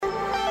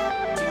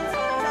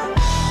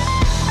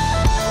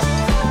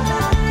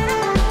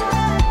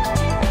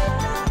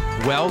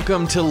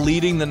Welcome to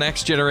Leading the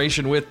Next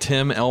Generation with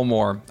Tim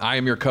Elmore. I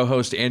am your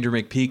co-host, Andrew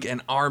McPeak,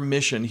 and our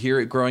mission here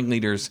at Growing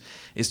Leaders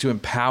is to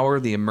empower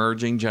the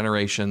emerging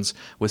generations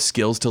with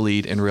skills to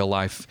lead in real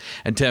life.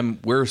 And Tim,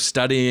 we're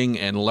studying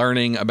and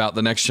learning about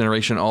the next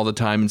generation all the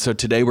time. And so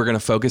today we're going to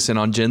focus in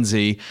on Gen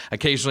Z.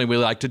 Occasionally we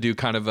like to do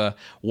kind of a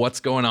what's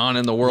going on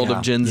in the world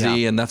of Gen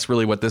Z. And that's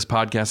really what this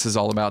podcast is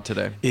all about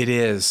today. It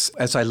is.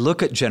 As I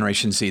look at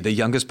Generation Z, the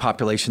youngest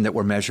population that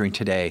we're measuring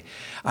today,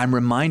 I'm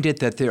reminded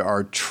that there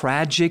are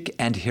tragic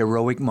and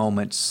heroic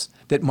moments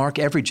that mark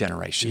every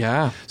generation.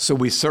 Yeah. So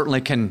we certainly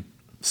can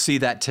see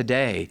that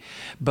today.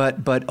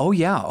 But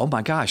oh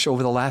my gosh,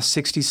 over the last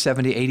 60,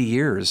 70, 80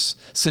 years,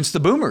 since the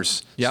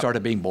boomers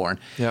started being born,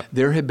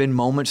 there have been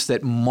moments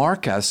that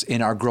mark us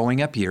in our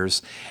growing up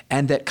years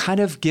and that kind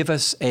of give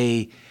us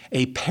a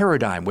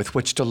paradigm with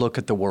which to look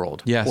at the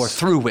world, or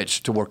through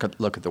which to look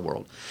at the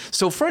world.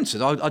 So for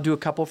instance, I'll do a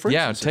couple for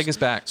instance. Yeah, take us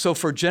back. So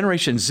for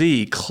Generation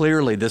Z,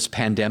 clearly this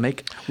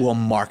pandemic will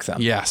mark them.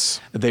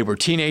 Yes. They were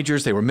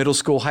teenagers, they were middle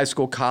school, high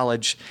school,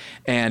 college,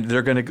 and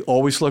they're going to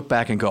always look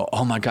back and go,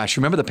 oh my gosh,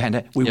 remember the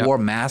pandemic? We wore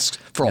masks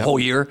for a whole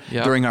year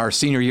during our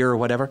senior year or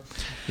whatever.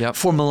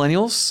 For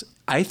millennials,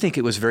 I think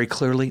it was very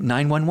clearly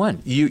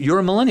 911. You're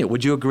a millennial.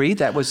 Would you agree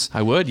that was?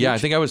 I would. Yeah, I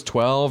think I was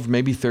 12,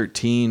 maybe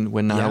 13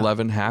 when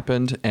 9/11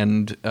 happened.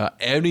 And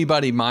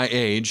anybody my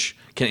age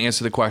can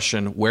answer the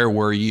question, where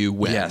were you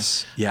when?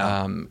 Yes.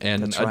 Yeah. And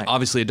that's right.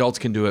 Obviously adults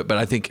can do it. But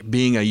I think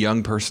being a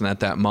young person at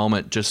that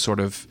moment just sort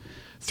of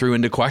threw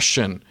into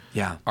question.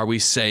 Yeah. Are we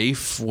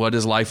safe? What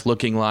is life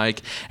looking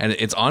like? And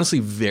it's honestly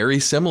very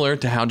similar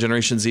to how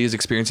Generation Z is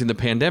experiencing the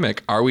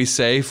pandemic. Are we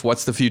safe?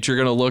 What's the future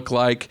going to look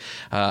like?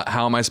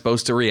 How am I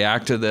supposed to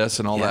react to this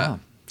and all that?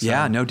 So.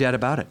 Yeah, no doubt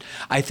about it.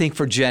 I think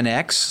for Gen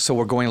X, so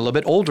we're going a little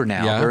bit older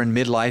now, they're in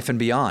midlife and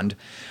beyond.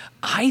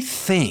 I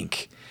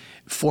think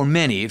for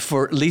many,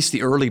 for at least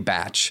the early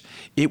batch,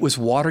 it was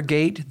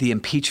Watergate, the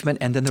impeachment,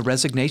 and then the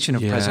resignation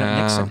of President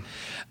Nixon.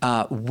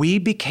 We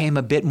became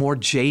a bit more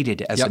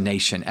jaded as a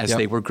nation as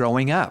they were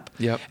growing up.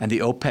 And the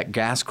OPEC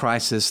gas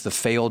crisis, the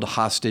failed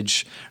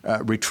hostage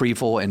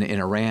retrieval in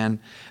Iran,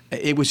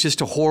 it was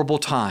just a horrible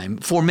time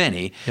for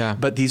many.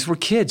 But these were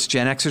kids.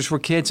 Gen Xers were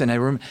kids,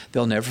 and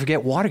they'll never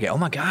forget Watergate. Oh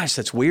my gosh,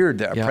 that's weird.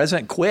 The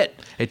president quit.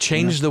 It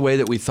changed the way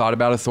that we thought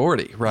about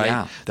authority, right?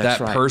 Yeah, that's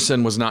that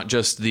person was not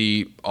just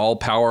the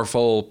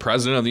all-powerful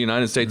president of the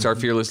United States, our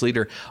fearless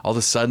leader. All of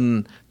a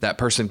sudden, that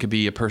person could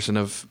be a person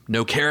of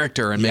no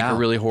character and make a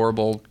really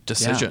horrible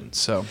decision.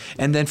 So,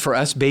 and then for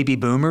us baby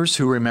boomers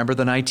who remember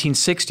the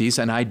 1960s,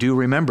 and I do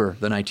remember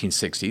the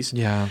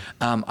 1960s,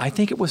 I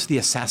think it was the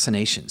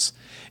assassinations.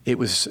 It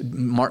was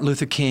Martin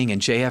Luther King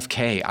and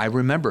JFK. I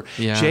remember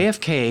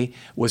JFK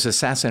was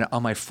assassinated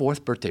on my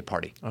 4th birthday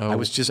party. I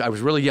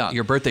was really young.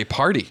 Your birthday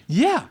party?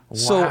 Yeah. Wow.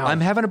 So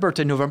I'm having a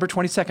birthday November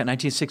 22nd,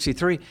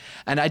 1963.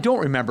 And I don't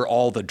remember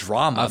all the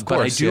drama, but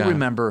I do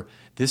remember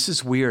this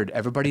is weird.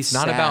 Everybody's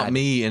sad. Not about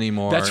me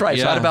anymore. That's right.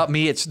 It's not about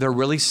me. They're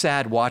really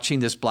sad watching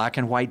this black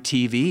and white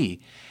TV.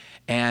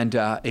 And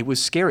it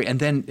was scary. And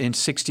then in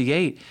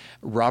 68,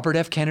 Robert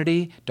F.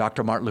 Kennedy,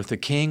 Dr. Martin Luther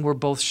King were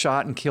both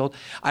shot and killed.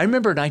 I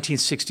remember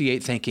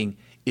 1968 thinking,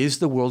 is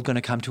the world going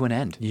to come to an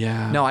end?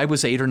 Now, I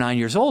was 8 or 9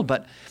 years old,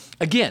 but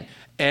again,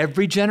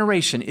 every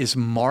generation is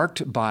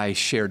marked by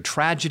shared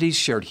tragedies,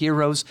 shared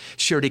heroes,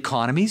 shared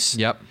economies.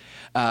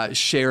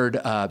 Shared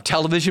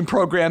television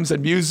programs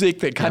and music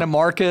that kind of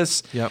mark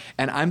us.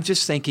 And I'm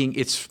just thinking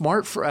it's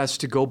smart for us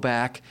to go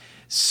back,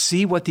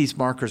 see what these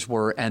markers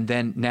were, and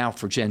then now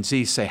for Gen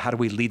Z, say, how do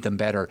we lead them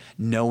better,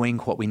 knowing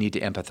what we need to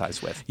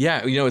empathize with?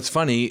 Yeah, it's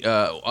funny.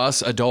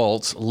 Us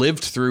adults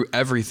lived through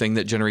everything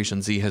that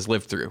Generation Z has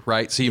lived through,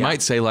 right? So you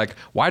might say, like,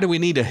 why do we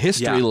need a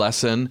history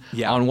lesson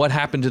on what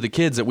happened to the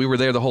kids that we were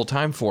there the whole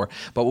time for?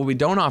 But what we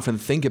don't often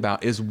think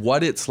about is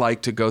what it's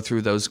like to go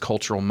through those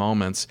cultural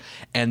moments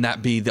and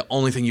that be the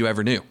only thing you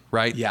ever knew,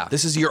 right?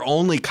 This is your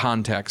only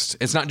context.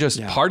 It's not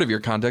just part of your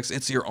context,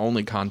 it's your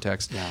only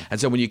context.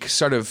 And so when you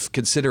sort of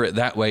consider it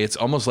that way, it's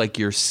almost like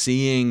you're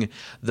seeing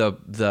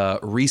the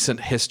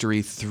recent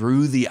history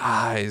through the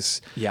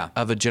eyes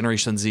of a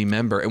Generation Z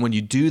member. And when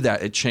you do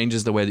that, it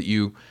changes the way that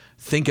you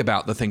think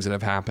about the things that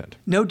have happened.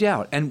 No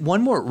doubt. And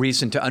one more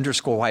reason to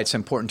underscore why it's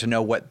important to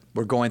know what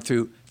we're going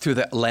through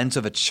the lens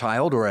of a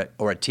child or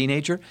a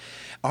teenager.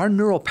 Our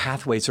neural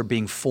pathways are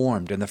being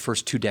formed in the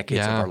first 2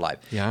 decades of our life.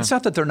 It's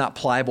not that they're not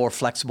pliable or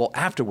flexible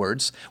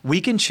afterwards.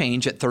 We can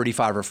change at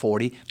 35 or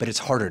 40, but it's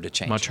harder to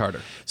change. Much harder.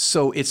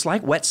 So it's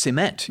like wet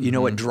cement.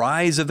 It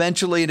dries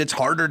eventually and it's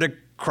harder to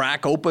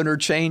crack open or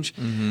change.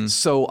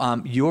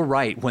 So you're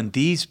right. When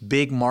these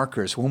big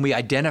markers, when we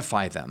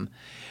identify them,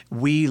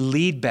 we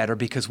lead better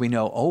because we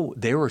know, oh,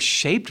 they were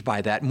shaped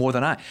by that more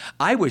than I.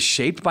 I was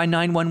shaped by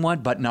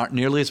 911, but not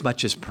nearly as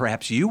much as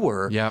perhaps you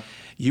were.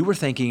 You were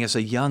thinking as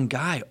a young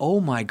guy, oh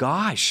my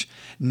gosh,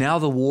 now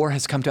the war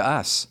has come to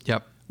us.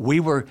 We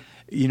were,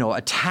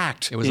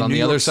 attacked. It was on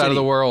the other side of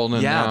the world.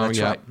 And that's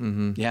right.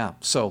 Yeah.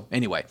 So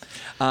anyway,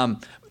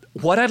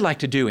 What I'd like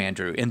to do,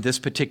 Andrew, in this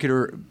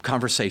particular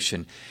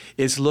conversation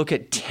is look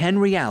at 10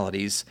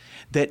 realities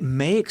that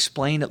may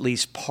explain at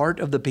least part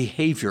of the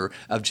behavior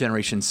of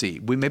Generation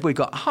Z. Maybe we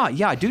go,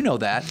 yeah, I do know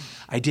that.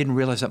 I didn't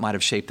realize that might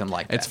have shaped them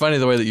like that. It's funny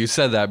the way that you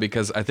said that,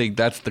 because I think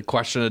that's the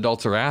question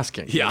adults are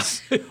asking. Yeah.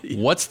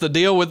 What's the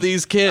deal with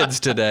these kids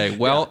today?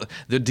 Well,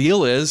 the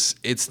deal is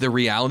it's the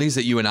realities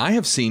that you and I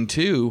have seen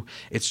too.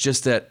 It's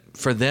just that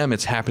for them,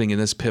 it's happening in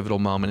this pivotal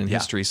moment in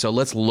history. So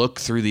let's look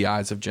through the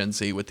eyes of Gen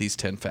Z with these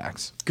 10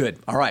 facts. Good.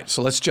 All right.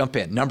 So let's jump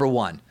in. Number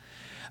one,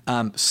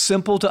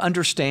 simple to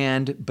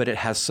understand, but it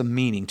has some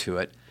meaning to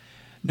it.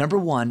 Number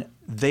one,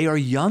 they are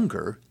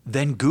younger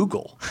than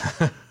Google.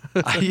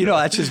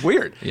 That's just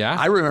weird. Yeah.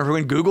 I remember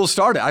when Google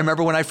started. I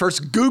remember when I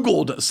first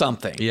Googled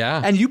something.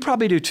 Yeah. And you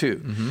probably do too.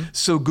 Mm-hmm.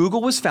 So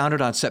Google was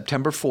founded on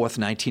September 4th,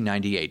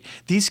 1998.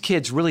 These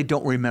kids really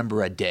don't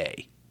remember a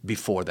day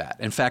before that.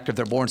 In fact, if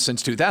they're born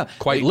since 2000.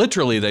 Quite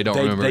literally, they don't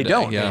remember a day. They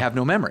don't. Yeah. They have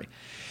no memory.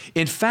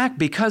 In fact,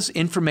 because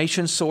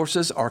information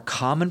sources are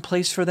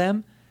commonplace for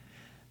them,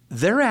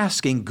 they're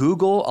asking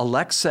Google,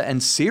 Alexa,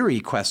 and Siri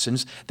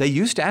questions they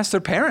used to ask their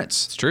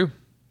parents. It's true.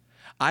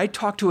 I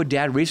talked to a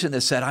dad recently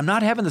that said, I'm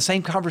not having the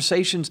same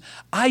conversations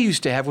I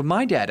used to have with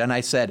my dad. And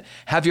I said,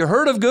 have you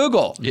heard of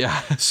Google?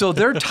 Yeah. So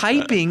they're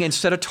typing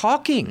instead of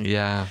talking.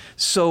 Yeah.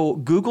 So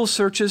Google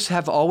searches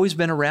have always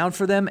been around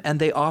for them, and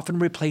they often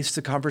replace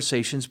the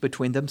conversations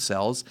between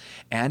themselves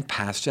and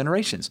past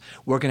generations.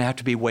 We're going to have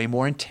to be way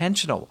more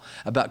intentional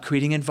about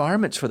creating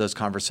environments for those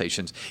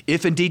conversations,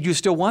 if indeed you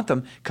still want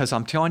them, because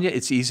I'm telling you,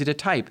 it's easy to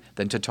type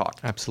than to talk.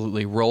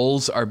 Absolutely.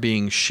 Roles are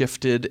being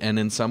shifted and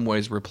in some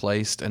ways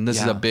replaced. And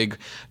this is a big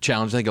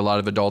challenge I think a lot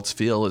of adults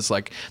feel is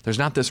like there's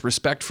not this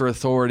respect for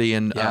authority,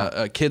 and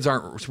kids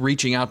aren't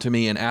reaching out to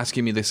me and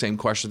asking me the same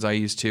questions I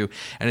used to.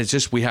 And it's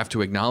just we have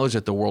to acknowledge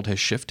that the world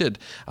has shifted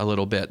a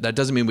little bit. That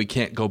doesn't mean we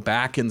can't go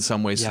back in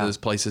some ways to those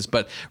places,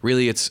 but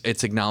really it's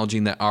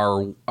acknowledging that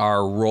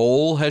our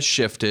role has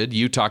shifted.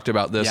 You talked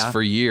about this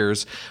for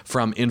years,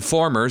 from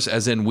informers,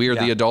 as in we're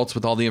the adults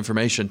with all the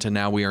information, to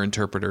now we are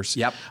interpreters.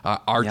 Yep.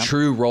 Our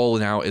true role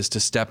now is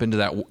to step into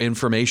that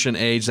information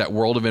age, that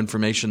world of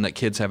information that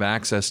kids have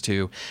access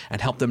to, and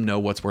help them know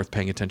what's worth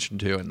paying attention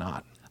to and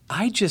not.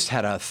 I just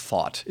had a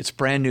thought. It's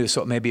brand new,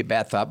 so it may be a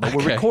bad thought, but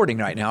we're recording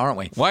right now, aren't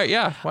we? Why?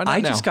 Yeah. Why not I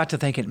now? just got to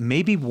thinking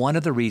maybe one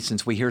of the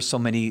reasons we hear so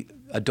many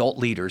adult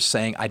leaders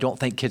saying, I don't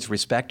think kids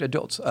respect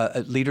adults,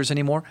 leaders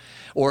anymore,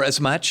 or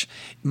as much,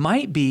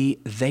 might be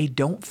they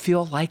don't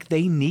feel like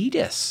they need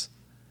us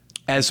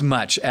as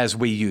much as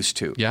we used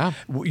to. Yeah.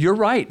 You're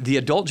right. The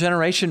adult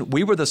generation,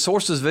 we were the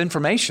sources of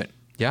information.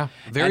 Yeah.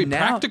 Very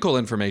practical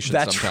information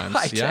sometimes. That's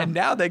right. Yeah. And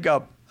now they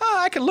go,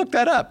 I can look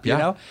that up, you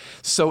know?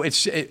 So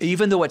it's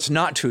even though it's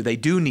not true, they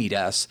do need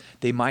us.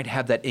 They might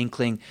have that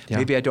inkling,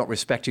 maybe I don't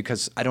respect you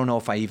because I don't know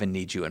if I even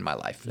need you in my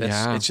life.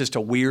 It's just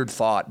a weird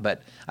thought,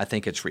 but I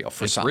think it's real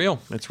for some.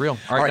 It's real.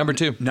 All right, number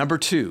two. Number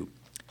two,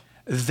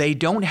 they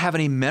don't have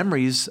any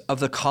memories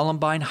of the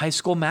Columbine High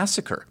School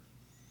massacre.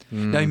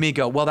 Now you may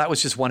go, well, that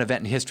was just one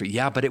event in history.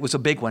 Yeah, but it was a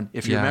big one,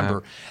 if you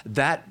remember.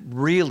 That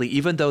really,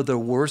 even though there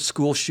were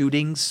school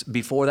shootings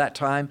before that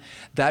time,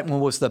 that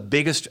one was the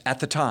biggest at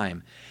the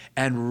time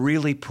and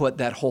really put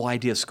that whole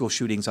idea of school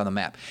shootings on the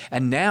map.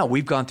 And now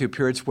we've gone through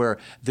periods where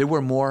there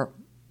were more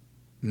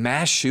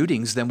mass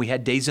shootings than we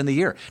had days in the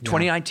year.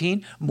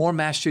 2019, more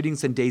mass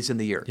shootings than days in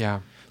the year. Yeah.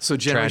 So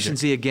Generation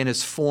Z, again,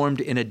 is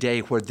formed in a day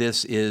where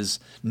this is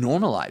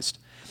normalized.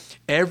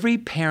 Every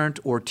parent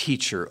or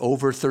teacher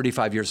over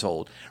 35 years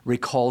old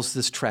recalls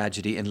this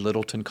tragedy in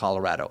Littleton,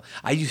 Colorado.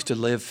 I used to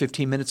live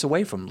 15 minutes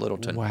away from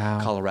Littleton,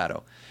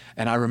 Colorado.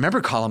 And I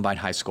remember Columbine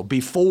High School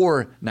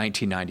before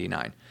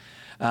 1999.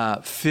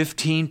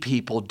 15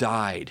 people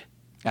died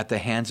at the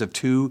hands of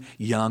two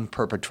young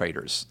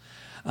perpetrators.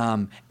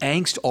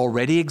 Angst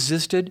already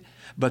existed,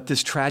 but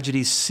this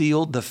tragedy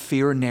sealed the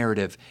fear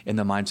narrative in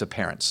the minds of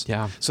parents.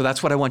 Yeah. So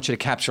that's what I want you to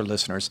capture,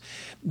 listeners.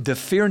 The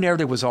fear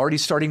narrative was already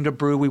starting to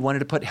brew. We wanted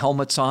to put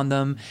helmets on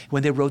them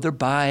when they rode their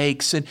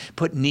bikes and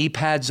put knee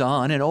pads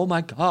on, and oh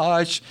my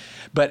gosh.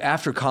 But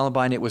after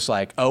Columbine, it was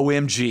like,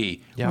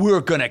 OMG, we're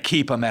going to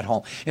keep them at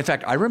home. In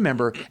fact, I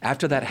remember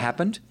after that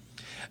happened,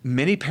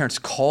 many parents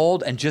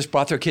called and just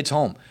brought their kids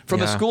home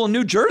from a school in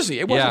New Jersey.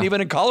 It wasn't even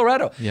in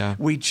Colorado. Yeah.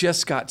 We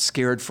just got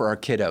scared for our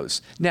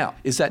kiddos. Now,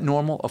 is that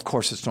normal? Of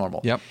course it's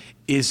normal. Yep.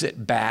 Is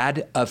it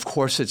bad? Of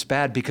course it's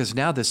bad, because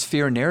now this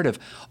fear narrative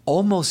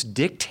almost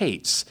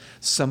dictates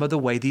some of the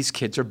way these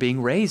kids are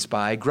being raised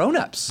by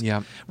grown-ups.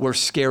 Yep. We're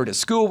scared at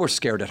school. We're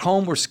scared at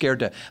home. We're scared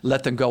to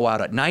let them go out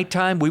at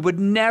nighttime. We would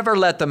never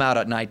let them out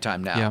at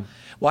nighttime now. Yeah.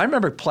 Well, I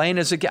remember playing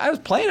as a kid. I was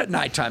playing at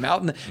nighttime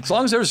out, and as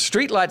long as there was a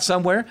street light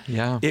somewhere,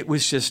 it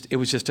was just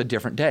a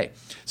different day.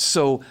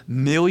 So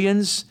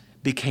millions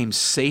became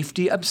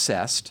safety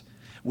obsessed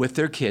with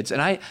their kids,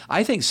 and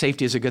I think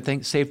safety is a good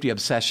thing. Safety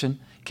obsession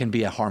can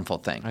be a harmful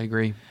thing. I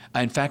agree.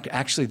 In fact,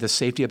 actually, the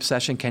safety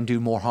obsession can do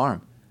more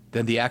harm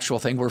than the actual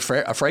thing we're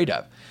afraid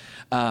of.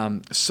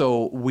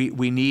 So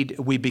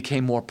we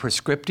became more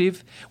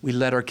prescriptive. We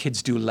let our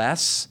kids do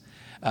less.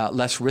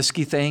 less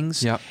risky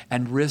things. Yep.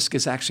 And risk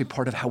is actually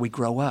part of how we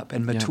grow up.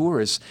 And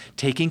mature is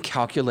taking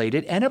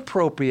calculated and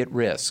appropriate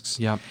risks.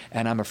 Yep.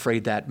 And I'm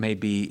afraid that may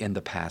be in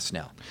the past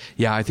now.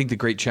 Yeah, I think the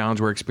great challenge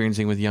we're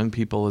experiencing with young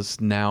people is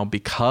now,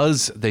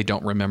 because they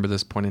don't remember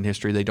this point in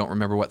history, they don't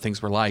remember what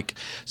things were like.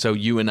 So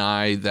you and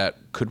I that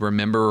could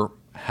remember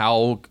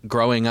how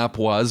growing up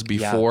was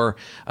before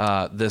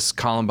this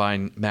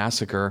Columbine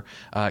massacre,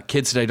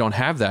 kids today don't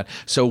have that.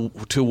 So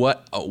to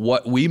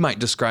what we might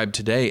describe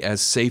today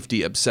as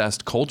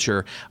safety-obsessed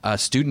culture, a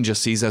student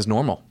just sees as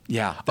normal.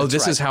 Yeah.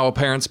 This is how a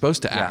parent's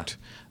supposed to act.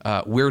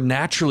 We're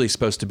naturally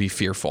supposed to be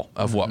fearful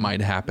of what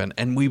might happen.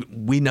 And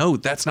we know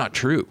that's not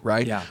true,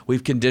 right? Yeah.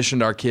 We've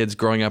conditioned our kids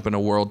growing up in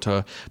a world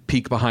to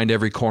peek behind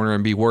every corner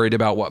and be worried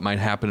about what might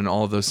happen and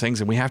all of those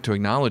things. And we have to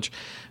acknowledge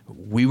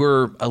we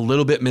were a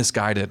little bit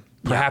misguided,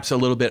 perhaps a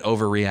little bit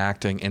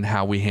overreacting in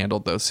how we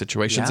handled those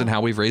situations and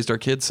how we've raised our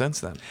kids since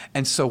then.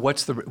 And so what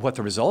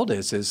the result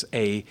is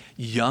a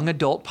young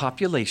adult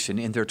population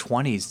in their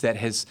 20s that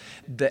has,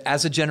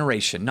 as a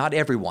generation, not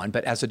everyone,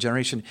 but as a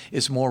generation,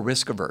 is more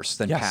risk averse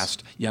than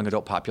past young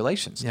adult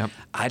populations. Yep.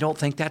 I don't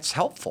think that's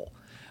helpful.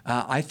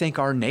 I think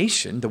our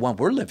nation, the one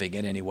we're living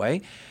in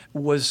anyway,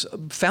 was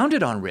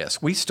founded on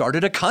risk. We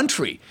started a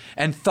country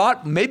and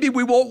thought maybe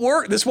we won't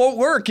work. This won't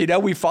work.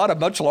 We fought a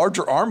much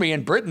larger army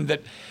in Britain.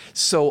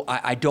 So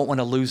I don't want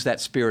to lose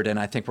that spirit, and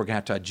I think we're going to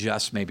have to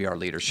adjust maybe our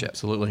leadership.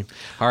 Absolutely.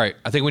 All right.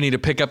 I think we need to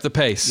pick up the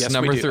pace. Yes,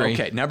 Number we do. 3.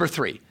 Okay, number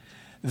 3.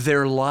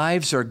 Their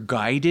lives are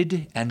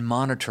guided and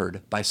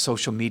monitored by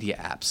social media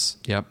apps.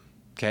 Yep.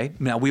 Okay.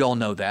 Now, we all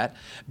know that.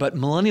 But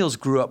millennials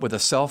grew up with a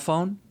cell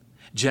phone.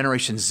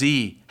 Generation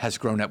Z has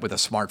grown up with a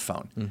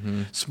smartphone.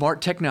 Mm-hmm. Smart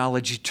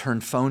technology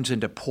turned phones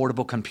into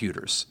portable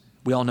computers.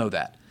 We all know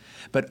that.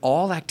 But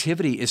all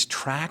activity is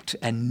tracked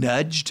and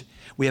nudged.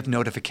 We have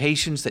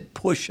notifications that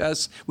push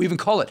us. We even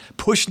call it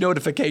push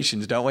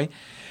notifications, don't we?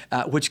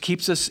 Which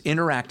keeps us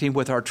interacting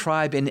with our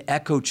tribe in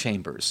echo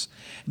chambers.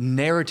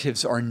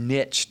 Narratives are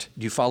niched.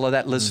 Do you follow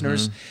that,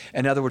 listeners? Mm-hmm.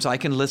 In other words, I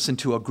can listen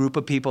to a group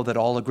of people that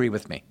all agree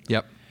with me.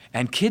 Yep.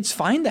 And kids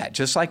find that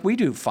just like we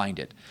do find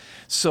it.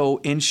 So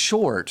in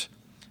short,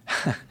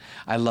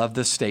 I love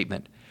this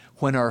statement.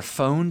 When our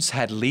phones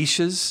had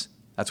leashes,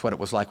 that's what it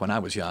was like when I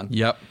was young.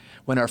 Yep.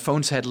 When our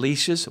phones had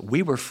leashes,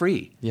 we were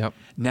free. Yep.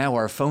 Now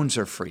our phones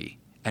are free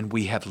and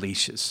we have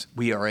leashes.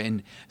 We are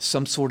in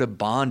some sort of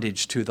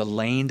bondage to the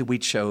lane that we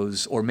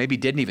chose, or maybe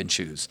didn't even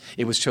choose.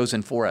 It was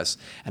chosen for us.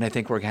 And I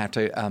think we're going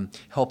to have to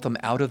help them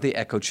out of the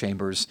echo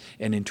chambers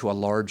and into a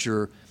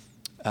larger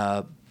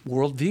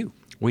worldview.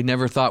 We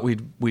never thought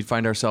we'd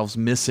find ourselves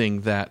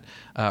missing that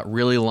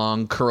really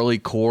long curly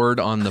cord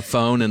on the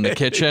phone in the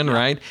kitchen,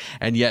 right?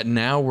 And yet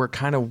now we're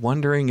kind of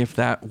wondering if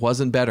that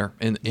wasn't better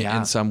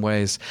in some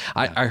ways.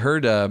 I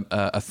heard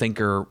a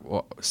thinker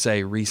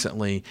say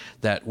recently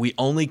that we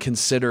only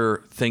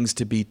consider things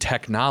to be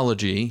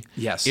technology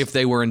if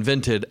they were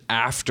invented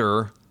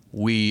after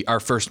our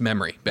first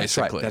memory,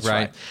 basically, That's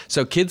right.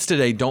 So kids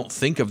today don't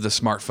think of the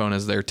smartphone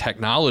as their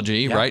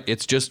technology, right?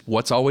 It's just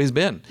what's always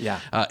been. Yeah.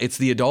 It's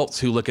the adults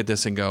who look at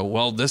this and go,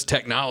 well, this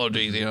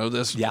technology,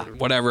 this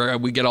whatever,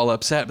 we get all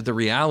upset. But the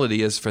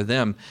reality is for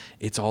them,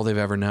 it's all they've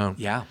ever known.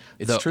 Yeah,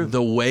 it's true.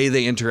 The way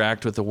they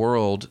interact with the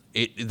world,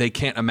 they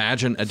can't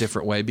imagine a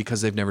different way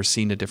because they've never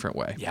seen a different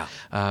way. Yeah.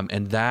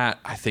 And that,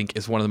 I think,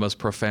 is one of the most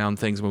profound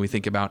things when we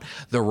think about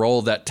the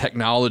role that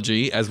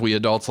technology, as we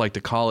adults like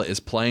to call it, is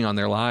playing on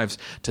their lives.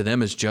 To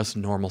them is just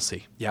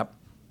normalcy. Yep.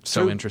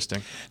 So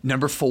interesting.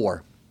 Number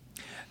 4,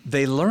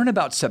 they learn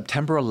about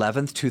September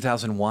 11th,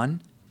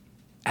 2001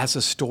 as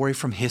a story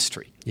from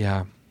history.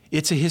 Yeah.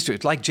 It's a history.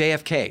 It's like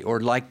JFK or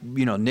like,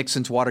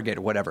 Nixon's Watergate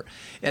or whatever.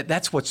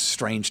 That's what's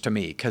strange to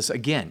me because,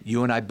 again,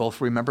 you and I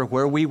both remember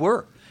where we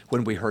were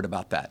when we heard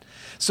about that.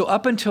 So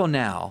up until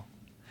now,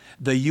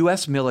 the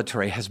U.S.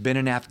 military has been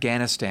in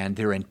Afghanistan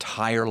their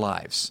entire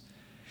lives.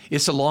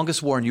 It's the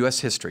longest war in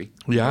U.S. history.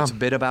 Yeah. It's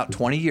been about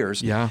 20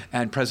 years. Yeah.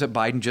 And President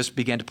Biden just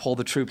began to pull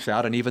the troops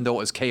out. And even though it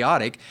was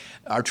chaotic,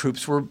 our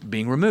troops were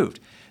being removed.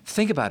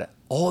 Think about it.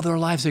 All their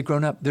lives they've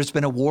grown up, there's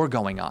been a war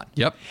going on.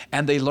 Yep.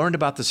 And they learned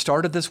about the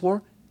start of this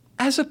war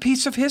as a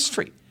piece of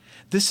history.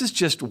 This is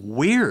just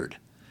weird.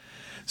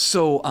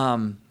 So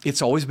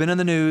it's always been in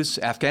the news,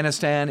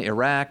 Afghanistan,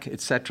 Iraq,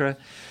 etc.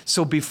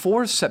 So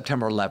before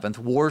September 11th,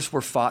 wars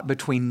were fought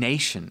between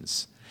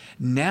nations.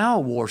 Now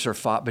wars are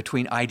fought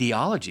between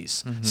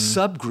ideologies,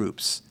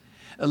 subgroups,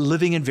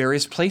 living in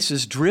various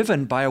places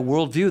driven by a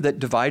worldview that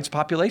divides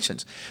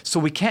populations. So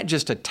we can't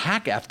just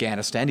attack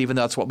Afghanistan, even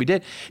though that's what we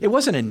did. It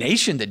wasn't a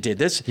nation that did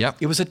this. Yep.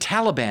 It was a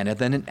Taliban and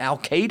then an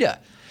Al-Qaeda.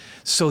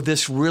 So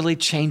this really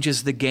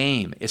changes the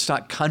game. It's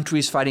not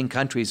countries fighting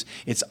countries.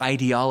 It's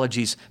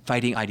ideologies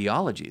fighting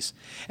ideologies.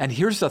 And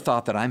here's the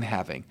thought that I'm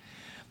having.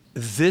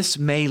 This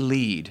may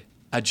lead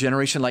a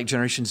generation like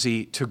Generation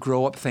Z to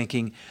grow up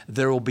thinking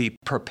there will be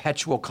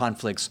perpetual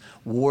conflicts.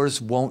 Wars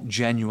won't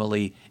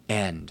genuinely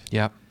end.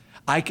 Yeah.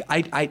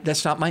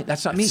 That's not me.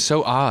 It's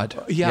so odd.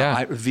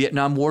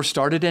 Vietnam War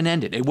started and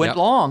ended. It went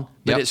long,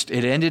 but it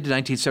ended in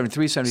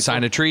 1973, 74.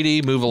 Sign a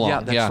treaty, move along. Yeah,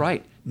 that's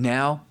right.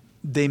 Now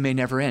they may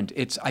never end.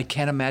 I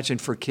can't imagine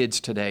for kids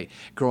today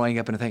growing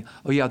up and think,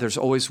 oh yeah, there's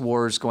always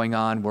wars going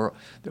on. Where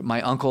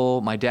my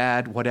uncle, my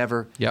dad,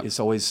 whatever, is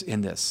always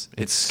in this.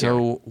 It's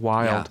so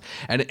wild.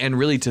 Yeah. And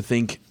really to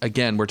think,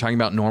 again, we're talking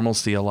about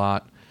normalcy a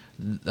lot.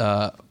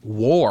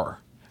 War,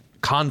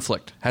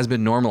 conflict has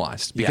been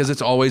normalized because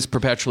it's always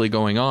perpetually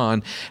going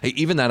on.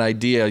 Even that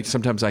idea,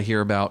 sometimes I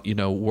hear about,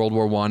 World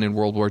War I and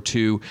World War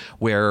II,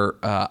 where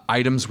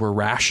items were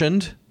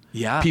rationed.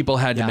 Yeah. People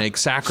had to make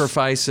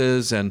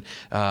sacrifices, and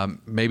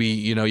maybe,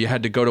 you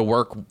had to go to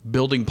work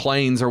building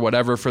planes or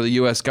whatever for the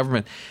U.S.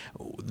 government.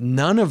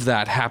 None of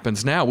that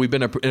happens now. We've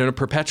been in a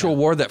perpetual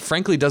war that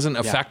frankly doesn't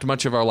affect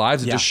much of our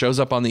lives. It just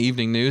shows up on the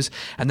evening news,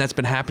 and that's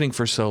been happening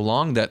for so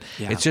long that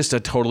it's just a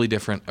totally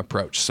different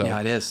approach. So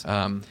it is.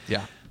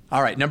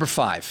 All right, number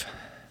 5.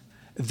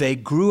 They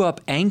grew up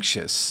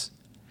anxious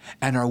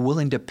and are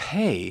willing to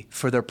pay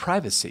for their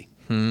privacy.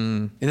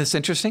 Isn't this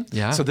interesting?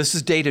 Yeah. So this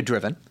is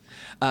data-driven.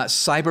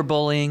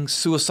 Cyberbullying,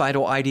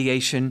 suicidal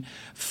ideation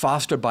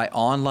fostered by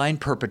online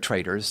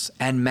perpetrators,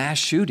 and mass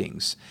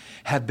shootings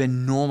have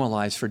been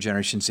normalized for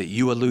Generation Z.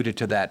 You alluded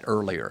to that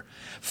earlier,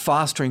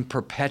 fostering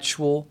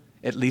perpetual,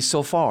 at least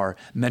so far,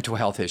 mental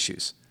health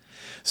issues.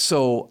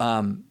 So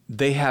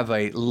they have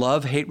a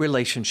love-hate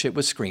relationship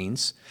with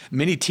screens.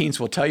 Many teens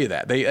will tell you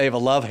that. They have a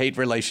love-hate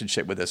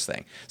relationship with this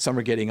thing. Some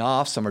are getting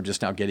off, some are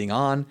just now getting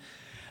on.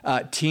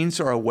 Teens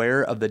are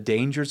aware of the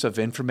dangers of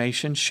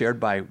information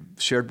shared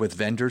with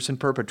vendors and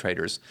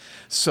perpetrators.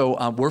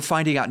 So we're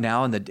finding out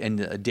now in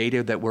the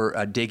data that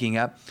we're digging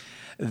up,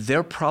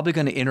 they're probably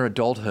going to enter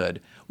adulthood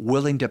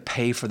willing to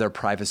pay for their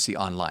privacy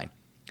online,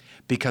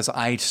 because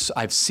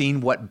I've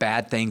seen what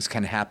bad things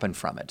can happen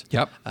from it.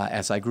 Yep.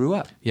 As I grew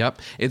up. Yep.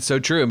 It's so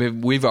true. I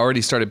mean, we've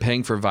already started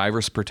paying for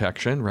virus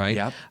protection, right?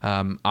 Yep.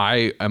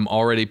 I am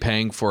already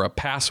paying for a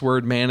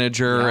password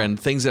manager and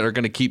things that are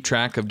going to keep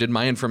track of, did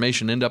my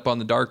information end up on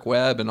the dark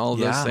web and all of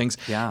those things.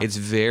 Yeah. It's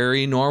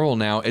very normal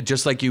now.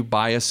 Just like you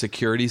buy a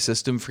security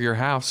system for your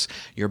house,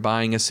 you're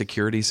buying a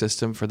security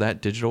system for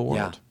that digital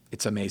world. Yeah.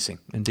 It's amazing.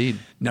 Indeed.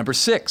 Number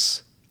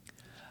 6.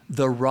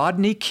 The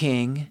Rodney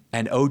King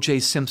and O.J.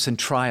 Simpson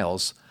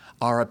trials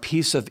are a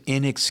piece of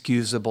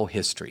inexcusable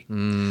history.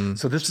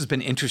 So this has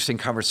been interesting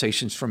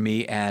conversations for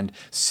me and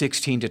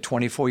 16 to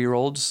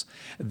 24-year-olds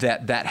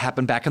that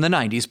happened back in the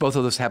 90s. Both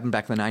of those happened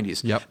back in the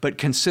 90s. Yep. But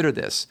consider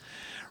this.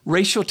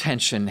 Racial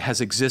tension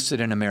has existed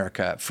in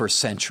America for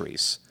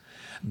centuries.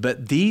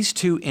 But these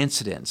two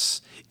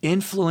incidents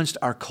influenced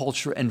our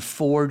culture and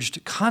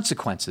forged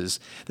consequences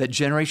that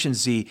Generation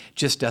Z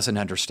just doesn't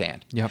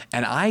understand. Yep.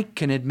 And I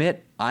can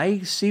admit, I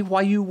see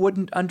why you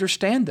wouldn't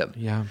understand them.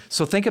 Yeah.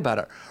 So think about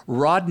it.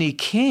 Rodney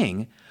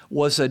King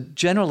was a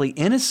generally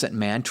innocent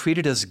man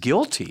treated as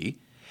guilty,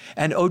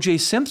 and O.J.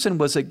 Simpson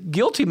was a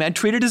guilty man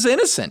treated as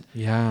innocent.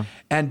 Yeah.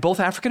 And both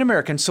African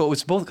Americans, so it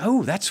was both,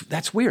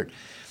 that's weird.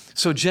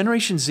 So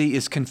Generation Z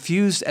is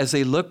confused as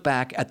they look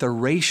back at the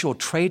racial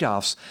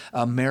trade-offs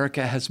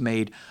America has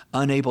made,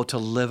 unable to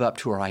live up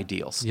to our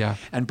ideals. Yeah.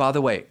 And by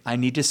the way, I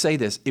need to say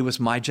this, it was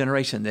my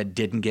generation that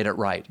didn't get it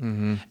right.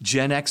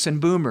 Gen X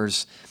and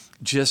Boomers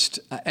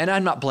and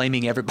I'm not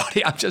blaming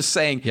everybody, I'm just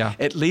saying,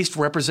 at least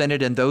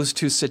represented in those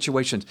two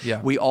situations.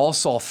 Yeah. We all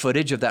saw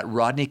footage of that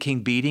Rodney King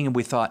beating and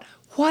we thought,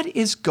 what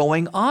is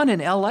going on in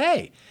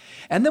L.A.?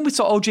 And then we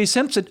saw O.J.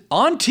 Simpson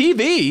on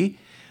TV.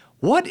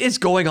 What is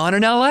going on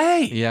in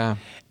L.A.? Yeah.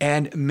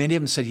 And many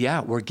of them said,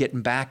 we're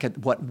getting back at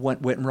what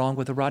went wrong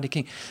with the Rodney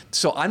King.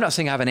 So I'm not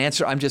saying I have an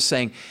answer. I'm just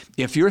saying,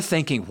 if you're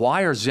thinking,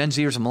 why are Gen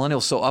Zers and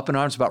millennials so up in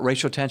arms about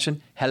racial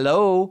tension?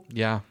 Hello?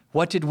 Yeah.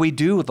 What did we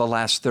do the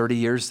last 30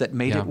 years that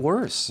made it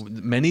worse?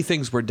 Many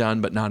things were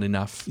done, but not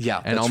enough.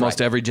 Yeah, and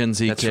almost every Gen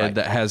Z kid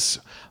that has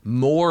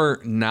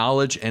more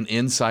knowledge and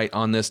insight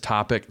on this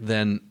topic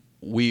than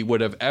we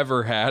would have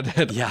ever had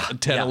at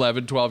 10,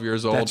 11, 12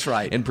 years old. That's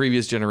right. In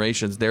previous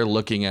generations, they're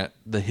looking at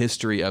the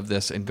history of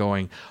this and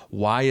going,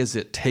 why is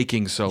it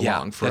taking so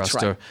long for us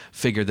to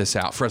figure this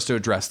out, for us to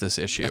address this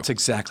issue? That's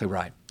exactly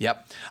right.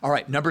 Yep. All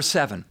right, number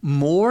 7.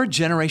 More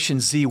Generation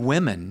Z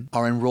women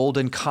are enrolled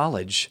in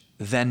college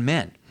than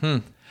men.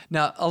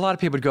 Now, a lot of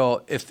people would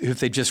go, if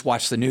they just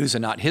watch the news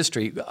and not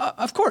history,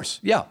 of course,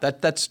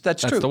 that's true.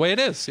 That's the way it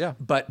is, yeah.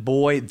 But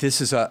boy, this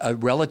is a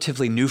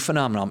relatively new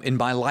phenomenon in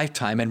my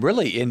lifetime and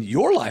really in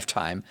your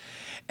lifetime,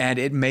 and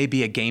it may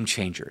be a game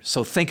changer.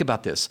 So think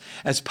about this.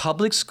 As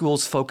public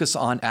schools focus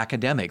on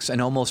academics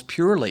and almost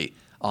purely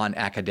on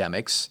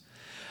academics,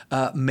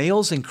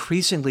 males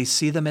increasingly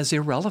see them as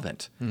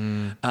irrelevant.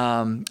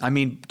 I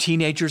mean,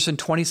 teenagers and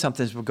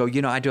 20-somethings will go,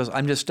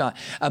 I'm just not.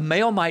 A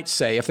male might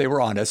say, if they were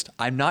honest,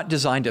 I'm not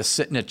designed to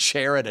sit in a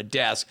chair at a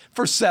desk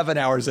for 7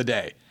 hours a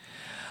day.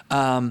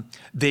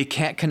 They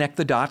can't connect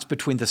the dots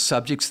between the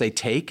subjects they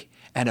take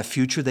and a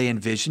future they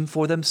envision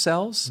for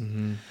themselves.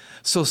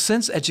 So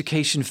since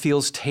education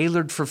feels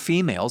tailored for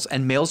females,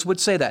 and males would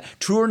say that,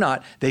 true or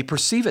not, they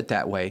perceive it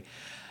that way,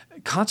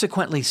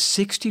 consequently,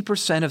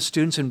 60% of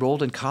students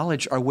enrolled in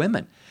college are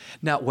women.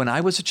 Now, when I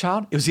was a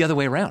child, it was the other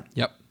way around.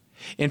 Yep.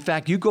 In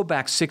fact, you go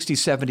back 60,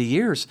 70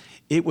 years,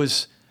 it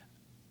was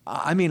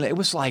I mean, it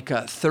was like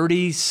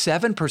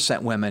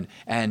 37% women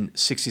and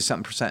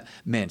 60-something%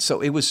 men.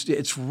 So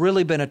it's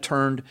really been a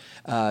turned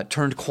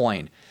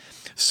coin.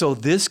 So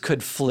this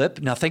could flip.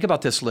 Now think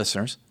about this,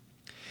 listeners.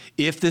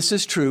 If this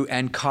is true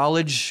and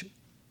college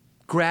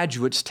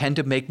graduates tend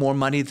to make more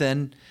money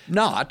than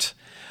not,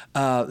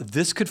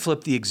 this could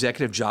flip the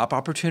executive job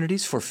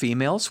opportunities for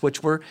females,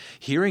 which we're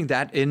hearing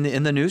that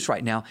in the news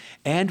right now,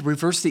 and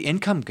reverse the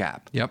income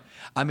gap. Yep.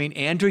 I mean,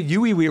 Andrew,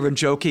 we were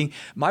joking.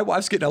 My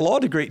wife's getting a law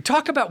degree.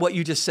 Talk about what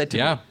you just said to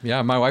me.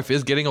 Yeah. My wife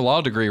is getting a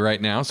law degree right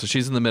now, so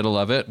she's in the middle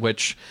of it,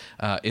 which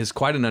is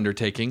quite an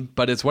undertaking.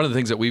 But it's one of the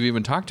things that we've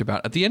even talked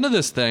about. At the end of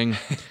this thing,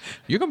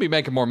 you're going to be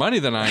making more money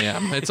than I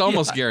am. It's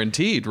almost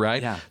guaranteed,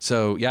 right? Yeah.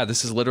 So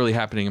this is literally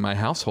happening in my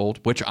household,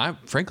 which I'm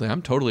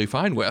totally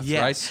fine with,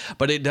 right?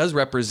 But it does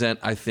represent,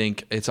 I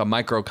think, it's a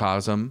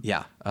microcosm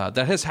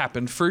that has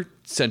happened for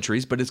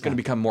centuries, but it's going to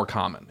become more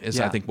common,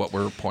 I think what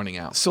we're pointing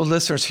out. So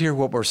listeners, hear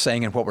what we're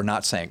saying and what we're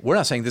not saying. We're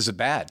not saying this is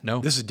bad. No.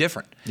 This is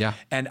different. Yeah.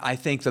 And I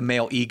think the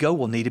male ego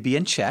will need to be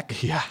in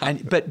check. Yeah.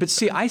 But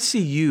see, I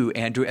see you,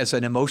 Andrew, as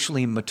an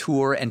emotionally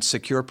mature and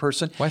secure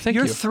person. Why, thank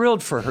You're you.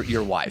 thrilled for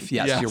your wife.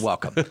 Yes, you're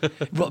welcome.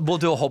 We'll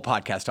do a whole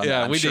podcast on that,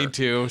 Yeah, I'm we sure. need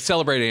to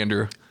celebrate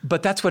Andrew.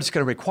 But that's what it's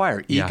going to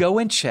require. Ego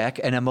in check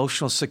and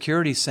emotional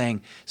security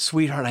saying,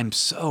 sweetheart, I'm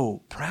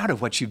so proud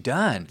of what you've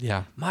done.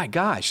 Yeah. My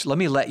gosh, let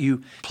me let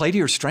you play to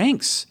your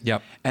strengths.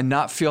 Yep. And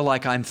not feel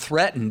like I'm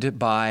threatened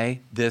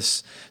by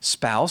this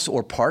spouse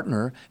or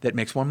partner that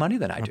makes more money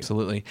than I do.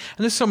 Absolutely.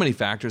 And there's so many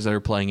factors that are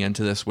playing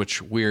into this,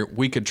 which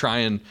we could try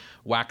and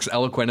wax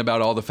eloquent about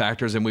all the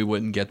factors and we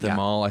wouldn't get them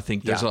all. I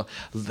think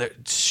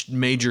there's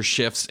major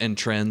shifts and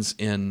trends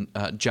in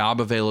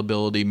job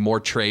availability. More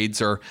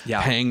trades are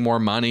paying more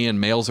money and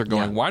males are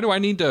going, why do I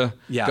need to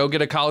go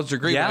get a college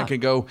degree when I can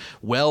go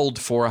weld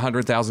for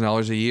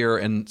 $100,000 a year?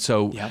 And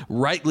so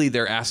rightly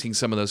they're asking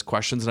some of those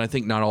questions. And I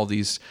think not all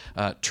these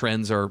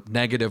trends are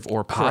negative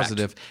or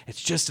positive. Correct.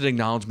 It's just an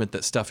acknowledgement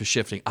that stuff is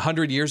shifting.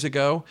 100 years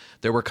ago,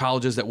 there were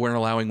colleges that weren't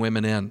allowing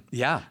women in.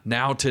 Yeah.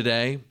 Now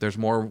today, there's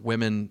more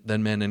women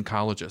than men in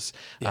colleges.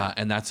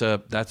 And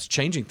that's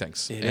changing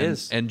things. It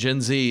is. And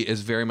Gen Z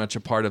is very much a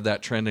part of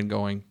that trend and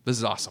going, this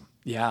is awesome.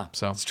 Yeah,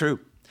 so it's true.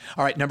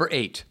 All right, number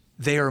 8.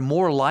 They are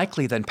more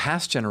likely than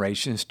past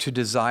generations to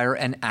desire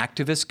an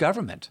activist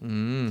government.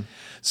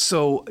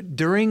 So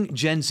during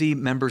Gen Z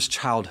members'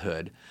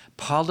 childhood,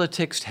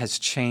 politics has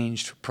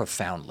changed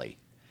profoundly.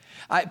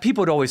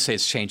 People would always say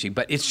it's changing,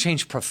 but it's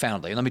changed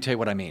profoundly. And let me tell you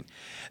what I mean.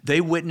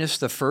 They witnessed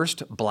the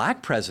first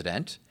black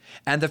president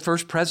and the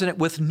first president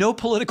with no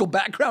political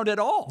background at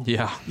all.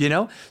 Yeah. You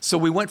know? So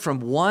we went from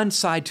one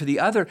side to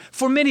the other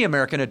for many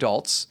American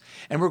adults,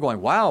 and we're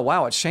going,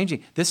 wow, it's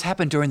changing. This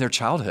happened during their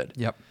childhood.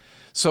 Yep.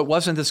 So it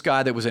wasn't this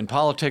guy that was in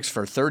politics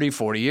for 30,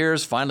 40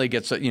 years, finally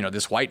gets,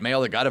 this white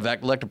male that got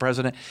elected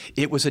president.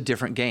 It was a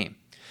different game.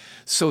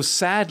 So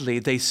sadly,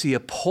 they see a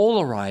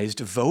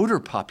polarized voter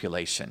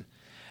population.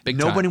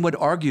 Nobody would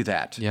argue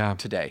that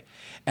today.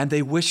 And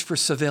they wish for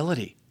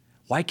civility.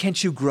 Why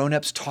can't you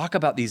grown-ups talk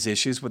about these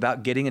issues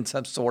without getting in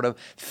some sort of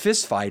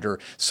fist fight or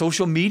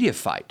social media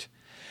fight?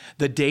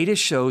 The data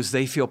shows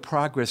they feel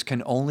progress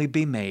can only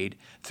be made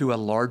through a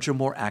larger,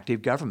 more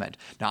active government.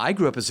 Now, I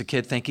grew up as a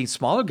kid thinking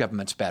smaller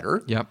government's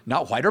better. Yep.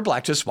 Not white or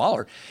black, just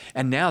smaller.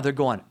 And now they're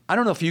going, I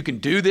don't know if you can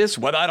do this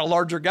without a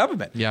larger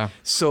government. Yeah.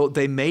 So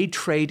they may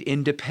trade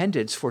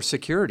independence for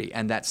security,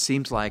 and that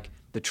seems like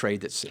the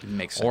trade that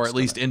makes sense. Or at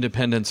least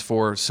independence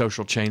for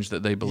social change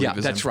that they believe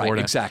is that's important.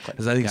 Right, exactly.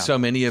 Because I think so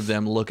many of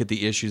them look at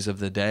the issues of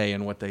the day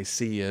and what they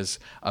see is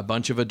a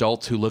bunch of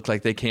adults who look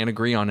like they can't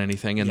agree on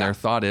anything. And their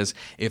thought is,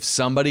 if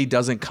somebody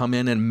doesn't come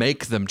in and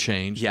make them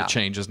change, the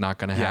change is not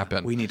going to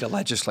happen. We need to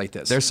legislate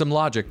this. There's some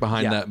logic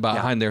behind that,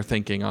 behind their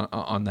thinking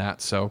on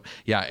that. So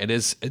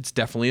it's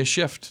definitely a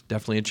shift,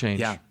 definitely a change.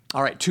 Yeah.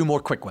 All right, 2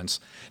 more quick ones.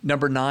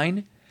 Number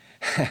 9,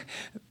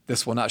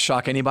 this will not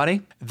shock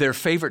anybody. Their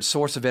favorite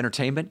source of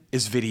entertainment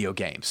is video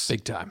games.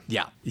 Big time.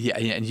 Yeah.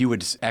 And you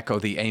would echo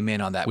the amen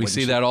on that. We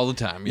see that all the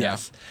time. Yeah.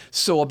 Yes.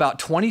 So about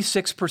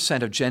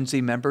 26% of Gen Z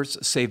members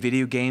say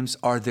video games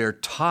are their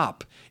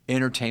top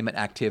entertainment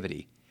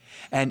activity.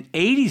 And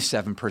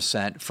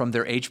 87% from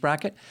their age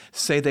bracket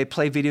say they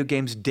play video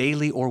games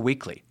daily or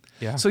weekly.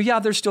 Yeah. So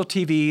there's still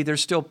TV,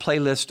 there's still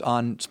playlist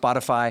on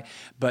Spotify,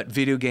 but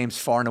video games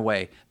far and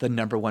away the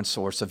number one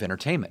source of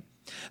entertainment.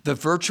 The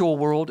virtual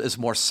world is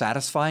more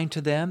satisfying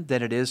to them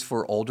than it is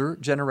for older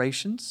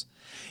generations.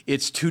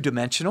 It's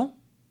two-dimensional,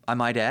 I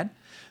might add.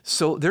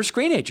 So they're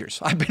screenagers.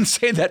 I've been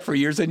saying that for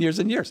years and years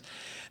and years.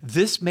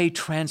 This may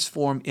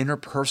transform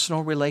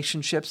interpersonal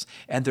relationships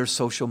and their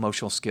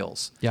social-emotional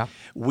skills. Yeah.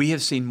 We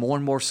have seen more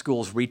and more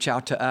schools reach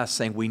out to us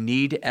saying we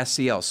need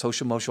SEL,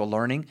 social-emotional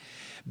learning,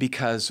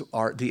 because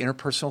the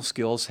interpersonal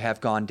skills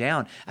have gone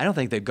down. I don't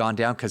think they've gone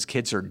down because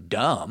kids are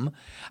dumb.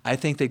 I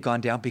think they've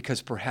gone down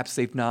because perhaps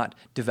they've not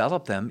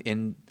developed them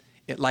in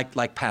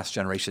like past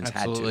generations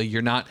Absolutely. had to.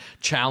 You're not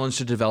challenged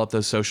to develop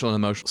those social and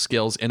emotional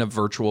skills in a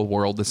virtual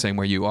world the same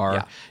way you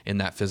are in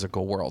that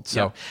physical world.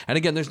 So, and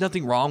again, there's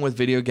nothing wrong with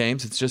video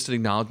games. It's just an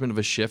acknowledgement of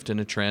a shift in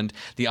a trend.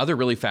 The other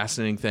really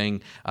fascinating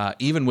thing,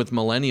 even with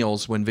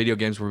millennials, when video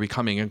games were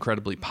becoming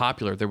incredibly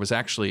popular, there was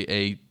actually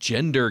a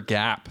gender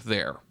gap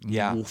there.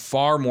 Yeah.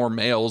 Far more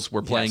males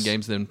were playing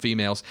games than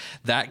females.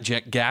 That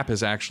gap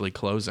is actually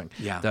closing.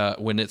 Yeah.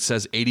 When it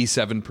says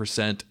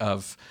 87%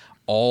 of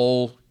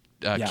all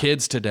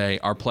kids today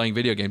are playing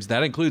video games.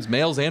 That includes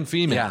males and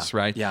females,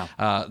 right? Yeah.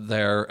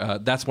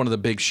 That's one of the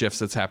big shifts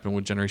that's happened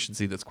with Generation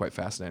Z that's quite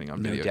fascinating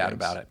on video games. No doubt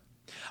about it.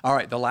 All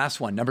right, the last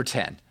one, number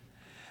 10.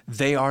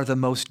 They are the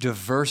most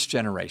diverse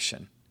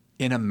generation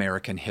in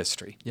American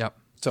history. Yep.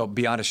 So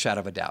beyond a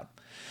shadow of a doubt.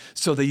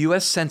 So the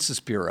U.S. Census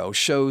Bureau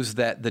shows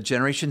that the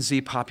Generation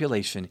Z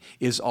population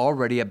is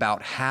already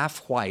about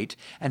half white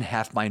and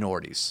half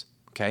minorities.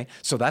 Okay,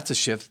 so that's a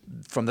shift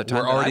from the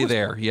time we're already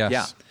there. Born. Yes.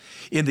 Yeah.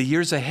 In the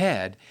years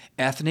ahead,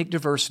 ethnic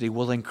diversity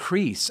will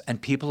increase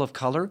and people of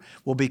color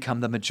will become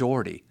the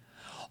majority.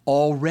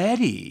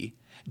 Already,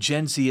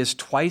 Gen Z is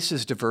twice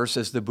as diverse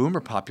as the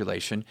boomer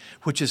population,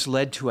 which has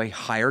led to a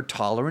higher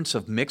tolerance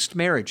of mixed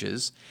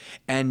marriages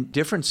and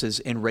differences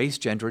in race,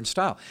 gender, and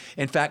style.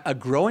 In fact, a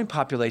growing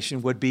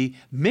population would be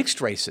mixed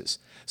races.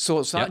 So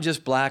it's not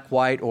just black,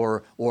 white,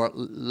 or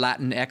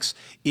Latinx.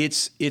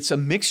 It's a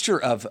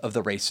mixture of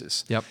the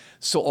races. Yep.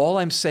 So all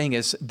I'm saying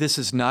is this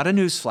is not a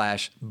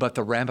newsflash, but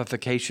the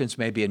ramifications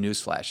may be a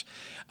newsflash.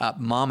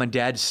 Mom and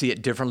dad see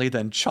it differently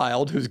than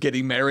child who's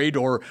getting married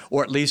or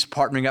at least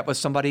partnering up with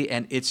somebody,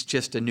 and it's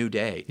just a new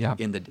day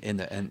in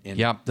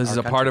this is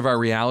a part of our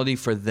reality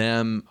for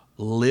them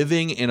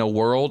living in a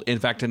world, in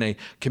fact, in a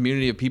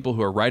community of people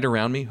who are right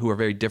around me, who are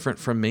very different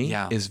from me,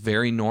 is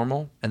very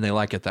normal, and they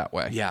like it that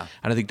way. Yeah.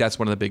 And I think that's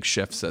one of the big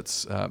shifts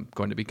that's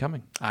going to be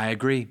coming. I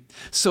agree.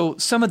 So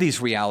some of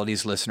these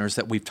realities, listeners,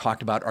 that we've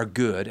talked about are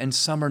good, and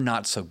some are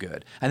not so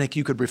good. I think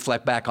you could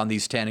reflect back on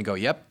these 10 and go,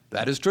 yep,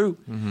 that is true.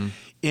 Mm-hmm.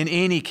 In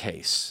any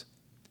case,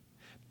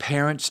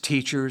 parents,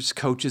 teachers,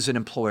 coaches, and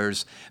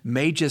employers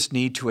may just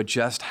need to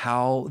adjust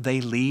how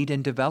they lead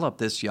and develop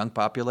this young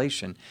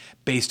population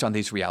based on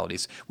these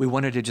realities. We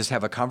wanted to just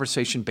have a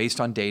conversation based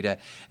on data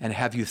and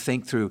have you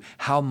think through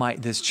how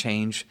might this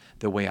change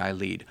the way I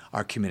lead.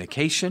 Our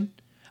communication,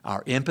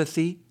 our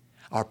empathy,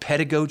 our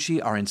pedagogy,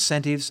 our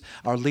incentives,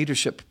 our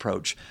leadership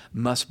approach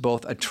must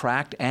both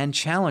attract and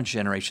challenge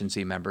Generation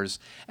Z members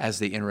as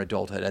they enter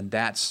adulthood. And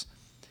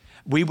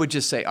we would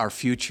just say our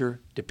future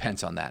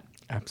depends on that.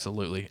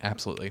 Absolutely.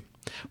 Absolutely.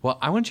 Well,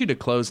 I want you to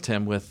close,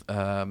 Tim, with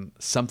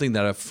something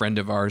that a friend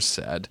of ours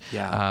said.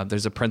 Yeah.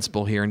 There's a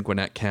principal here in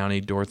Gwinnett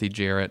County, Dorothy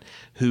Jarrett,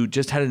 who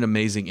just had an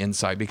amazing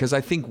insight, because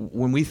I think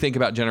when we think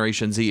about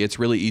Generation Z, it's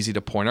really easy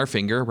to point our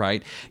finger,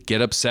 right?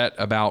 Get upset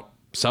about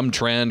some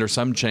trend or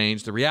some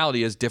change. The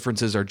reality is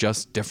differences are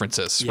just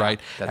differences, right?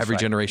 Every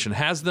generation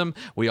has them.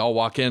 We all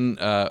walk in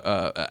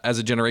as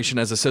a generation,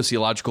 as a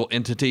sociological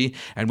entity,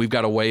 and we've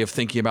got a way of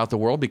thinking about the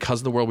world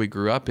because of the world we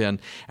grew up in.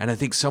 And I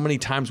think so many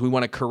times we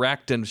want to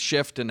correct and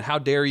shift and how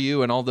dare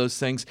you and all those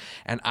things.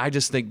 And I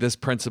just think this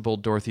principal,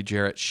 Dorothy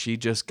Jarrett, she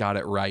just got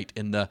it right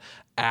in the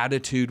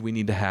attitude we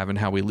need to have in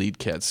how we lead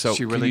kids. So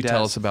she really can you does.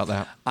 Tell us about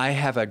that? I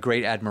have a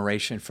great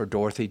admiration for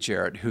Dorothy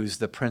Jarrett, who's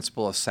the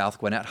principal of South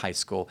Gwinnett High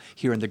School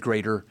here in the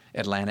greater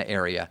Atlanta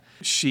area.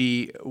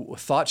 She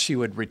thought she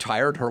would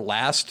retire her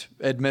last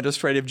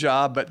administrative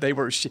job, but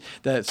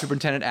the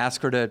superintendent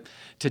asked her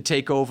to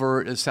take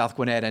over South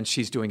Gwinnett, and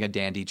she's doing a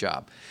dandy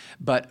job.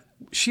 But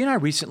she and I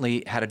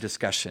recently had a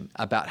discussion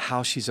about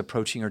how she's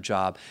approaching her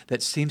job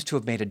that seems to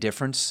have made a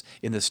difference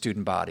in the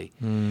student body.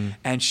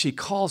 And she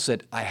calls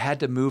it, I had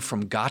to move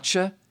from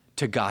gotcha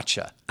to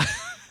gotcha.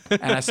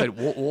 And I said,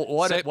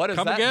 what does that mean?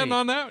 Come again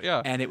on that?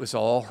 Yeah. And it was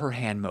all her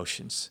hand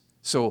motions.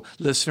 So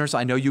listeners,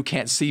 I know you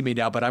can't see me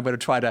now, but I'm going to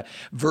try to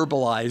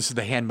verbalize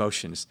the hand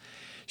motions.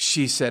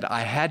 She said,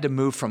 I had to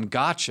move from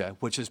gotcha,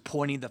 which is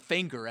pointing the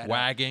finger at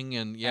wagging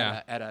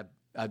at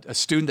a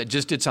student that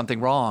just did something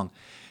wrong,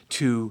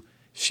 to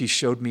she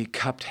showed me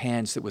cupped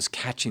hands that was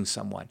catching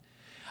someone.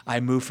 I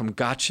moved from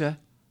gotcha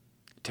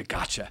to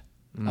gotcha.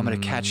 I'm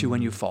going to catch you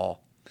when you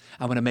fall.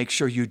 I'm going to make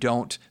sure you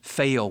don't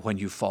fail when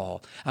you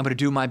fall. I'm going to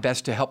do my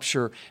best to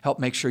help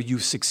make sure you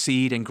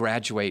succeed and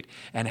graduate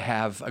and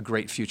have a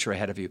great future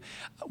ahead of you.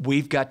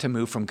 We've got to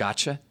move from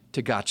gotcha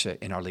to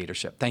gotcha in our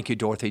leadership. Thank you,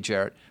 Dorothy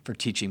Jarrett, for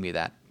teaching me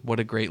that. What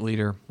a great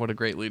leader. What a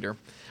great leader.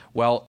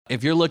 Well,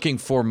 if you're looking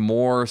for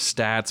more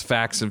stats,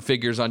 facts, and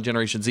figures on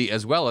Generation Z,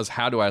 as well as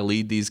how do I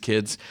lead these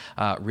kids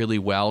really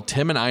well,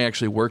 Tim and I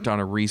actually worked on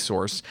a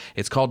resource.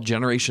 It's called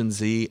Generation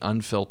Z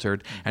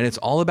Unfiltered, and it's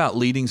all about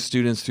leading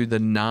students through the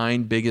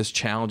 9 biggest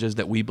challenges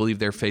that we believe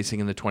they're facing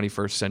in the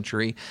 21st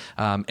century.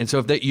 And so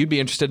if you'd be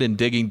interested in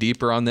digging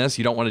deeper on this,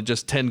 you don't want to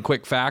just 10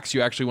 quick facts,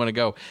 you actually want to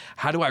go,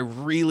 how do I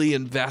really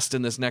invest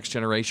in this next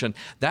generation?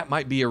 That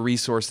might be a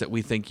resource that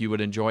we think you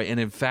would enjoy. And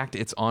in fact,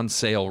 it's on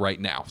sale right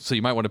now. So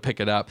you might want to pick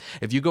it up.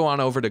 If you go on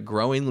over to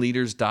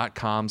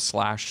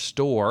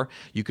growingleaders.com/store,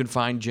 you can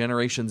find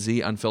Generation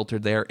Z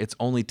Unfiltered there. It's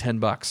only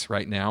 $10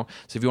 right now.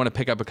 So if you want to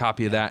pick up a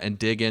copy of that and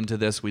dig into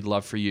this, we'd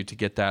love for you to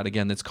get that.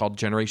 Again, it's called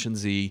Generation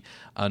Z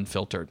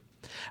Unfiltered.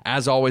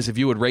 As always, if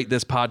you would rate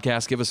this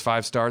podcast, give us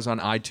 5 stars on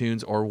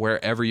iTunes or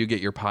wherever you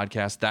get your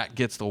podcast. That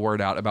gets the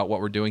word out about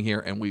what we're doing here,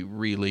 and we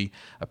really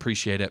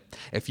appreciate it.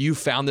 If you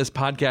found this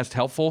podcast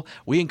helpful,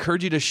 we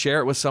encourage you to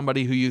share it with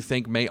somebody who you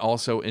think may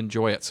also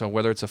enjoy it. So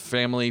whether it's a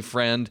family,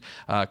 friend,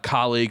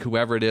 colleague,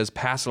 whoever it is,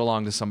 pass it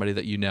along to somebody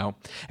that you know.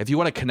 If you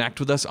want to connect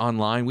with us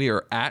online, we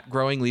are at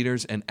Growing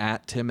Leaders and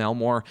at Tim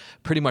Elmore,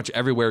 pretty much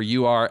everywhere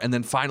you are. And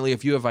then finally,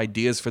 if you have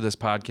ideas for this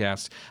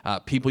podcast,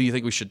 people you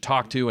think we should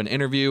talk to and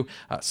interview,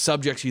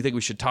 subjects you think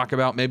we should talk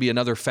about, maybe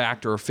another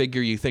fact or a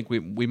figure you think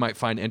we might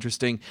find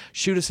interesting,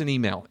 shoot us an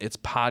email. It's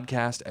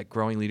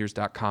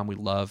podcast@growingleaders.com. We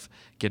love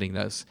getting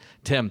those.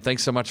 Tim,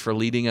 thanks so much for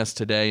leading us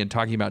today and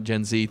talking about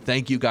Gen Z.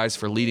 Thank you guys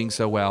for leading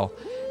so well,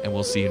 and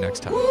we'll see you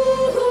next time.